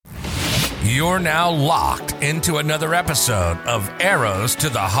You're now locked into another episode of Arrows to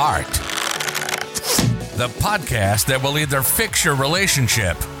the Heart, the podcast that will either fix your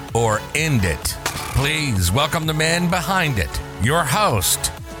relationship or end it. Please welcome the man behind it, your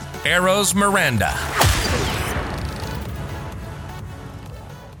host, Eros Miranda.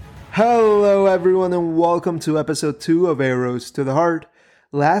 Hello everyone and welcome to episode 2 of Arrows to the Heart.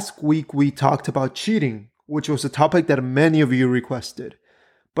 Last week we talked about cheating, which was a topic that many of you requested.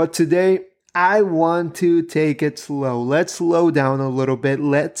 But today I want to take it slow. Let's slow down a little bit.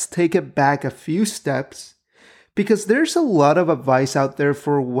 Let's take it back a few steps because there's a lot of advice out there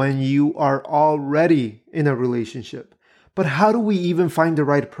for when you are already in a relationship. But how do we even find the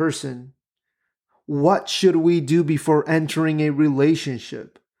right person? What should we do before entering a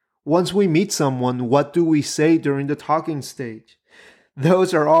relationship? Once we meet someone, what do we say during the talking stage?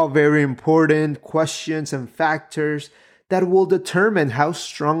 Those are all very important questions and factors that will determine how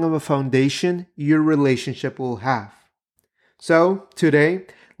strong of a foundation your relationship will have. So, today,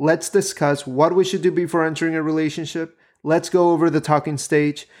 let's discuss what we should do before entering a relationship. Let's go over the talking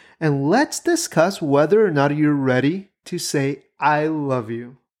stage, and let's discuss whether or not you're ready to say, I love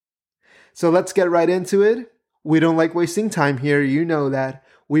you. So let's get right into it. We don't like wasting time here, you know that.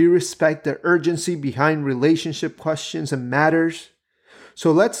 We respect the urgency behind relationship questions and matters.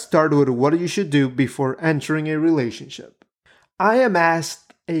 So let's start with what you should do before entering a relationship. I am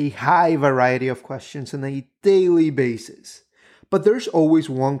asked a high variety of questions on a daily basis, but there's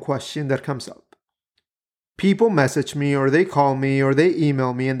always one question that comes up. People message me or they call me or they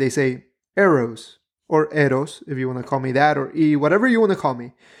email me and they say, Eros, or Eros, if you want to call me that, or E, whatever you want to call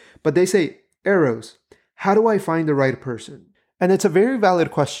me. But they say, Eros, how do I find the right person? And it's a very valid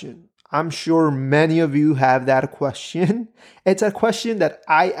question. I'm sure many of you have that question. It's a question that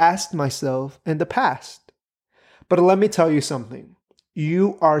I asked myself in the past. But let me tell you something.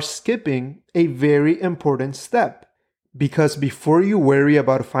 You are skipping a very important step. Because before you worry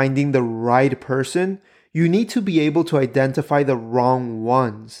about finding the right person, you need to be able to identify the wrong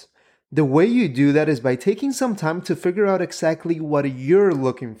ones. The way you do that is by taking some time to figure out exactly what you're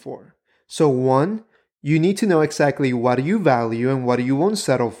looking for. So 1, you need to know exactly what you value and what you won't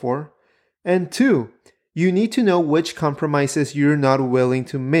settle for. And 2, you need to know which compromises you're not willing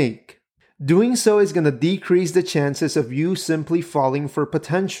to make. Doing so is going to decrease the chances of you simply falling for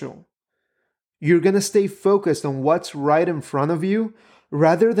potential. You're going to stay focused on what's right in front of you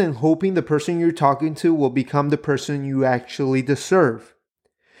rather than hoping the person you're talking to will become the person you actually deserve.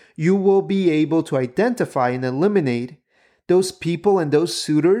 You will be able to identify and eliminate those people and those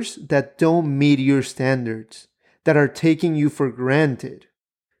suitors that don't meet your standards, that are taking you for granted.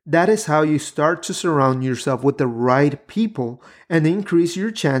 That is how you start to surround yourself with the right people and increase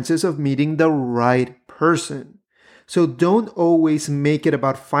your chances of meeting the right person. So don't always make it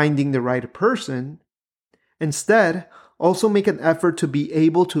about finding the right person. Instead, also make an effort to be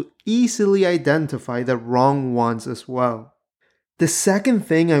able to easily identify the wrong ones as well. The second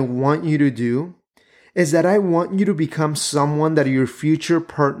thing I want you to do is that I want you to become someone that your future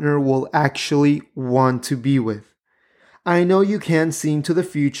partner will actually want to be with. I know you can't see into the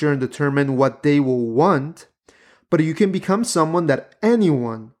future and determine what they will want, but you can become someone that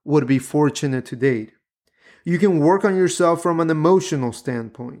anyone would be fortunate to date. You can work on yourself from an emotional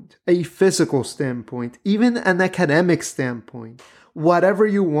standpoint, a physical standpoint, even an academic standpoint, whatever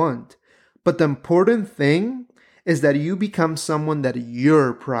you want. But the important thing is that you become someone that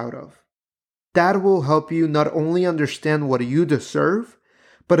you're proud of. That will help you not only understand what you deserve,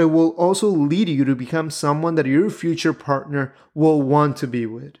 but it will also lead you to become someone that your future partner will want to be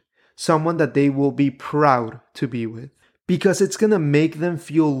with. Someone that they will be proud to be with. Because it's going to make them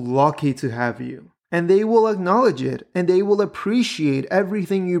feel lucky to have you. And they will acknowledge it. And they will appreciate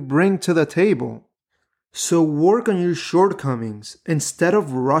everything you bring to the table. So work on your shortcomings instead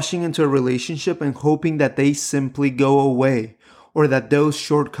of rushing into a relationship and hoping that they simply go away. Or that those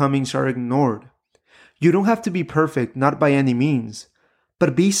shortcomings are ignored. You don't have to be perfect, not by any means.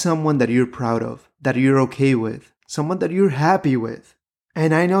 But be someone that you're proud of, that you're okay with, someone that you're happy with.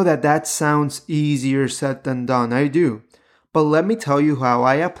 And I know that sounds easier said than done, I do. But let me tell you how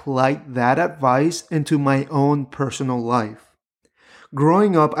I applied that advice into my own personal life.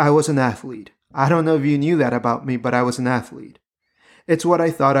 Growing up, I was an athlete. I don't know if you knew that about me, but I was an athlete. It's what I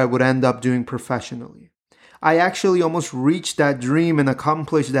thought I would end up doing professionally. I actually almost reached that dream and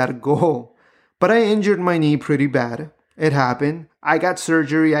accomplished that goal. But I injured my knee pretty bad. It happened. I got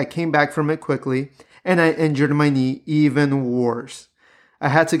surgery, I came back from it quickly, and I injured my knee even worse. I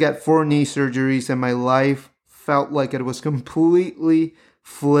had to get 4 knee surgeries and my life felt like it was completely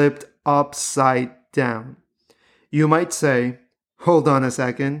flipped upside down. You might say, hold on a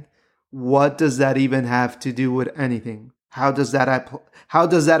second, What does that even have to do with anything? How does that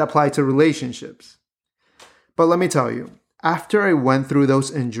apply to relationships? But let me tell you, after I went through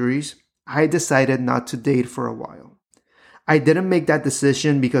those injuries, I decided not to date for a while. I didn't make that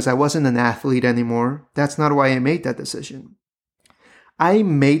decision because I wasn't an athlete anymore. That's not why I made that decision. I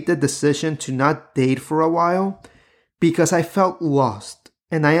made the decision to not date for a while because I felt lost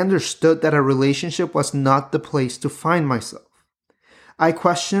and I understood that a relationship was not the place to find myself. I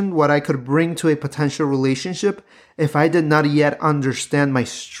questioned what I could bring to a potential relationship if I did not yet understand my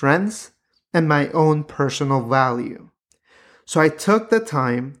strengths and my own personal value. So I took the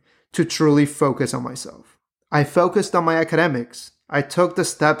time to truly focus on myself. I focused on my academics. I took the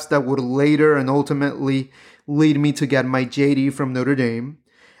steps that would later and ultimately lead me to get my JD from Notre Dame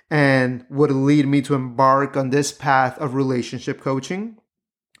and would lead me to embark on this path of relationship coaching.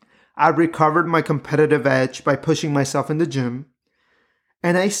 I recovered my competitive edge by pushing myself in the gym.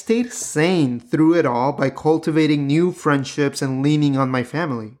 And I stayed sane through it all by cultivating new friendships and leaning on my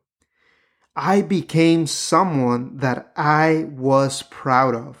family. I became someone that I was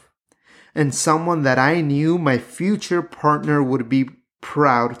proud of, and someone that I knew my future partner would be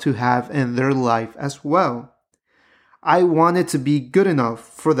proud to have in their life as well. I wanted to be good enough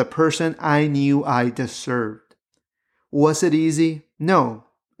for the person I knew I deserved. Was it easy? No,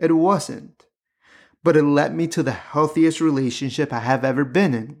 it wasn't. But it led me to the healthiest relationship I have ever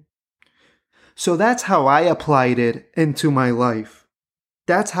been in. So that's how I applied it into my life.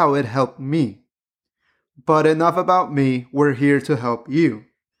 That's how it helped me. But enough about me, we're here to help you.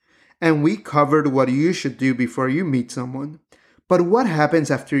 And we covered what you should do before you meet someone. But what happens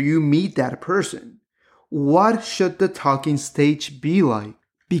after you meet that person? What should the talking stage be like?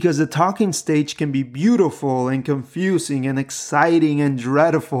 Because the talking stage can be beautiful and confusing and exciting and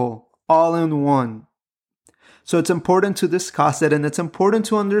dreadful all in one. So it's important to discuss it and it's important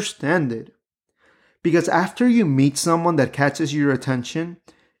to understand it. Because after you meet someone that catches your attention,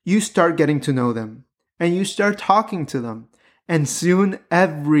 you start getting to know them and you start talking to them. And soon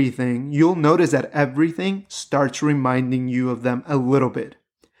you'll notice that everything starts reminding you of them a little bit.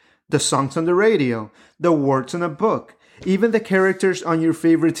 The songs on the radio, the words in a book, even the characters on your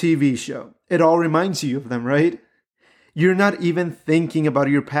favorite TV show. It all reminds you of them, right? You're not even thinking about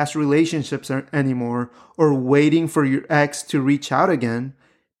your past relationships anymore or waiting for your ex to reach out again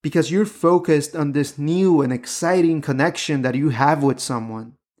because you're focused on this new and exciting connection that you have with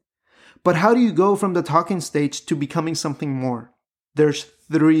someone. But how do you go from the talking stage to becoming something more? There's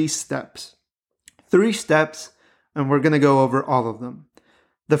 3 steps. 3 steps, and we're going to go over all of them.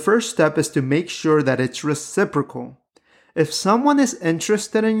 The first step is to make sure that it's reciprocal. If someone is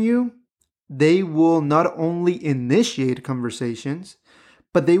interested in you, they will not only initiate conversations,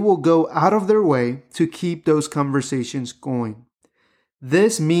 but they will go out of their way to keep those conversations going.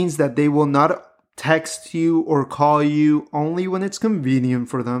 This means that they will not text you or call you only when it's convenient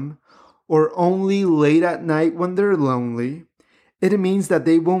for them, or only late at night when they're lonely. It means that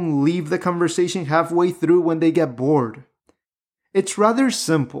they won't leave the conversation halfway through when they get bored. It's rather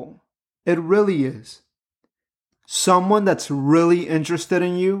simple. It really is. Someone that's really interested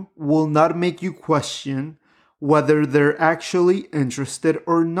in you will not make you question whether they're actually interested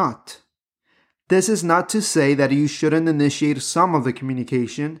or not. This is not to say that you shouldn't initiate some of the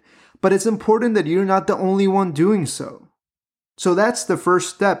communication, but it's important that you're not the only one doing so. So that's the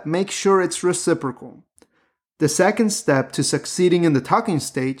first step. Make sure it's reciprocal. The second step to succeeding in the talking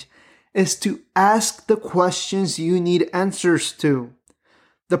stage is to ask the questions you need answers to.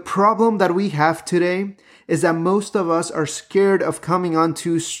 The problem that we have today is that most of us are scared of coming on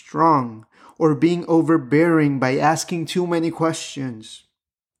too strong or being overbearing by asking too many questions.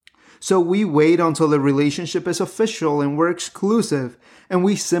 So we wait until the relationship is official and we're exclusive, and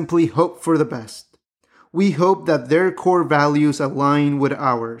we simply hope for the best. We hope that their core values align with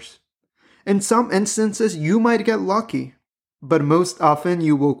ours. In some instances, you might get lucky, but most often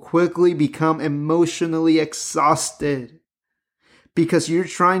you will quickly become emotionally exhausted because you're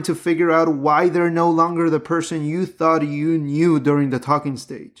trying to figure out why they're no longer the person you thought you knew during the talking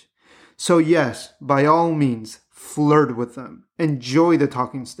stage. So yes, by all means, flirt with them. Enjoy the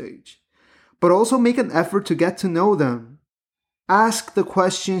talking stage. But also make an effort to get to know them. Ask the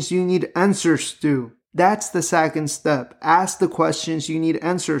questions you need answers to. That's the second step. Ask the questions you need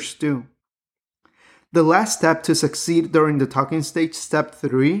answers to. The last step to succeed during the talking stage, step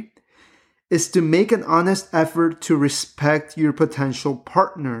 3, is to make an honest effort to respect your potential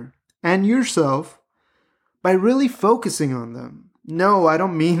partner and yourself by really focusing on them. No, I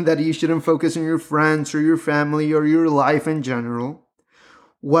don't mean that you shouldn't focus on your friends or your family or your life in general.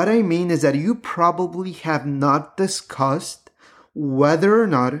 What I mean is that you probably have not discussed whether or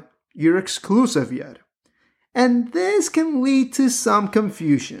not you're exclusive yet. And this can lead to some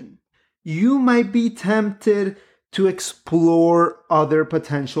confusion. You might be tempted to explore other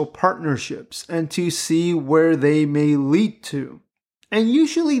potential partnerships and to see where they may lead to. And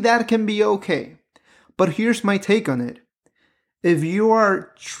usually that can be okay. But here's my take on it. If you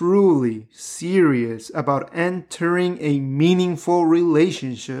are truly serious about entering a meaningful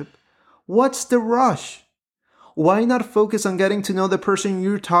relationship, what's the rush? Why not focus on getting to know the person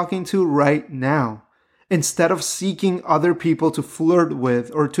you're talking to right now, instead of seeking other people to flirt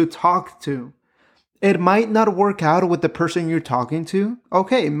with or to talk to? It might not work out with the person you're talking to.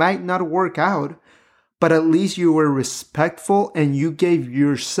 Okay, it might not work out, but at least you were respectful and you gave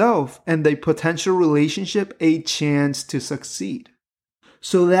yourself and the potential relationship a chance to succeed.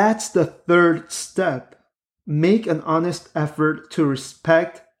 So that's the third step. Make an honest effort to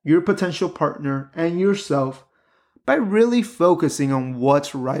respect your potential partner and yourself by really focusing on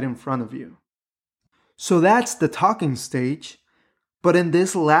what's right in front of you. So that's the talking stage. But in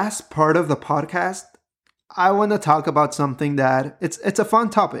this last part of the podcast, I want to talk about something that it's a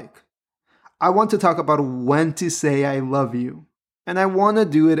fun topic. I want to talk about when to say I love you. And I want to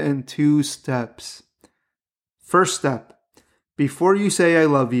do it in 2 steps. First step, before you say I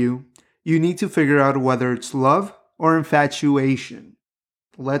love you, you need to figure out whether it's love or infatuation.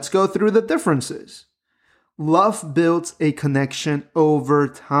 Let's go through the differences. Love builds a connection over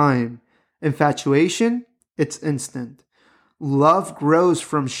time. Infatuation, it's instant. Love grows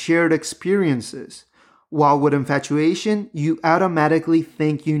from shared experiences. While with infatuation, you automatically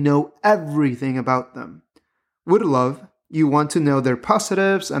think you know everything about them. With love, you want to know their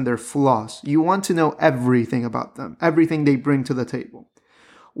positives and their flaws. You want to know everything about them, everything they bring to the table.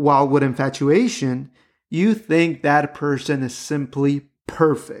 While with infatuation, you think that person is simply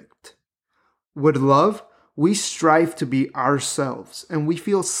perfect. With love, we strive to be ourselves and we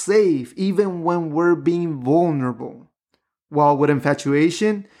feel safe even when we're being vulnerable. While with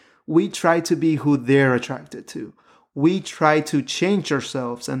infatuation, we try to be who they're attracted to. We try to change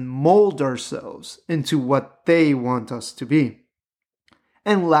ourselves and mold ourselves into what they want us to be.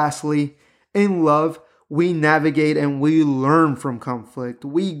 And lastly, in love, we navigate and we learn from conflict.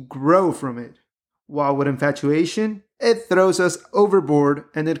 We grow from it. While with infatuation, it throws us overboard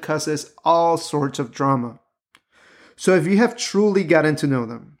and it causes all sorts of drama. So if you have truly gotten to know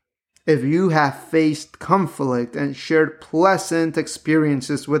them, if you have faced conflict and shared pleasant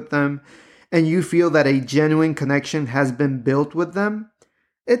experiences with them, and you feel that a genuine connection has been built with them,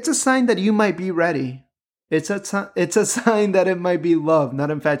 it's a sign that you might be ready. It's a sign that it might be love,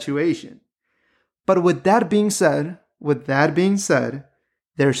 not infatuation. But with that being said,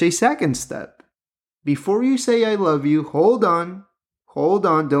 there's a second step. Before you say I love you, hold on,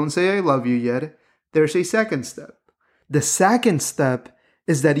 don't say I love you yet. There's a second step. The second step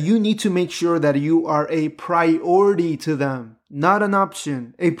is that you need to make sure that you are a priority to them, not an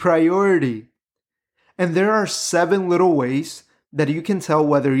option, a priority. And there are 7 little ways that you can tell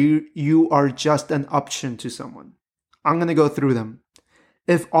whether you are just an option to someone. I'm going to go through them.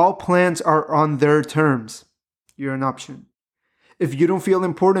 If all plans are on their terms, you're an option. If you don't feel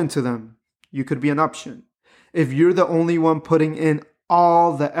important to them, you could be an option. If you're the only one putting in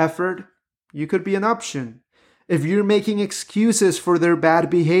all the effort, you could be an option. If you're making excuses for their bad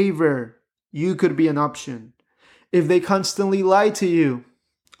behavior, you could be an option. If they constantly lie to you,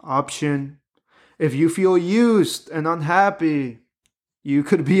 option. If you feel used and unhappy, you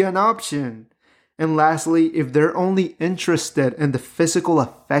could be an option. And lastly, if they're only interested in the physical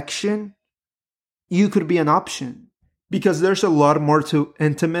affection, you could be an option. Because there's a lot more to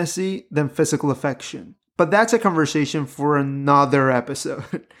intimacy than physical affection. But that's a conversation for another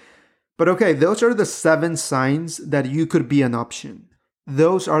episode. But okay, those are the 7 signs that you could be an option.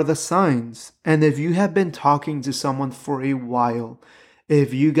 Those are the signs. And if you have been talking to someone for a while,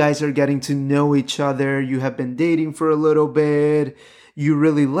 if you guys are getting to know each other, you have been dating for a little bit, you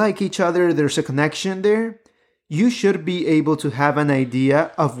really like each other, there's a connection there, you should be able to have an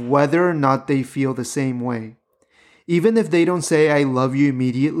idea of whether or not they feel the same way. Even if they don't say I love you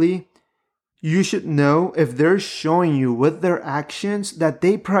immediately, you should know if they're showing you with their actions that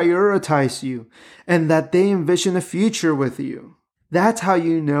they prioritize you and that they envision a future with you. That's how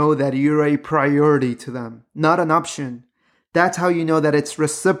you know that you're a priority to them, not an option. That's how you know that it's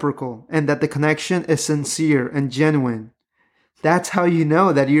reciprocal and that the connection is sincere and genuine. That's how you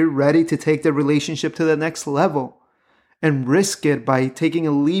know that you're ready to take the relationship to the next level and risk it by taking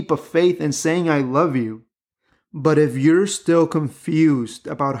a leap of faith and saying I love you. But if you're still confused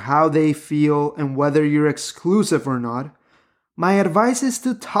about how they feel and whether you're exclusive or not, my advice is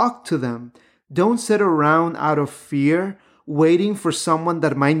to talk to them. Don't sit around out of fear waiting for someone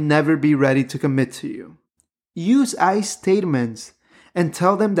that might never be ready to commit to you. Use I statements and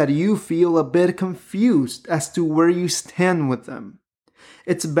tell them that you feel a bit confused as to where you stand with them.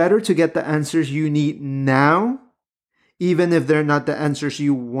 It's better to get the answers you need now, even if they're not the answers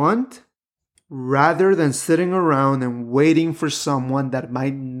you want, rather than sitting around and waiting for someone that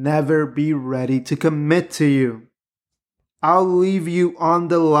might never be ready to commit to you. I'll leave you on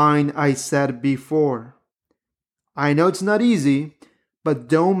the line I said before. I know it's not easy, but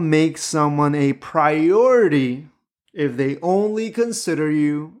don't make someone a priority if they only consider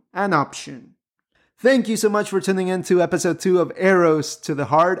you an option. Thank you so much for tuning in to episode 2 of Arrows to the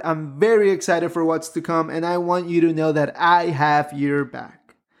Heart. I'm very excited for what's to come, and I want you to know that I have your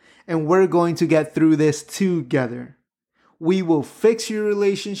back. And we're going to get through this together. We will fix your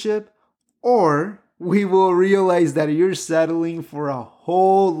relationship, or we will realize that you're settling for a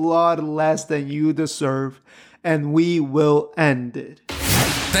whole lot less than you deserve, and we will end it.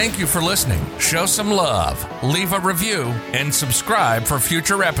 Thank you for listening. Show some love, leave a review, and subscribe for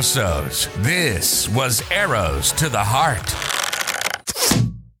future episodes. This was Arrows to the Heart.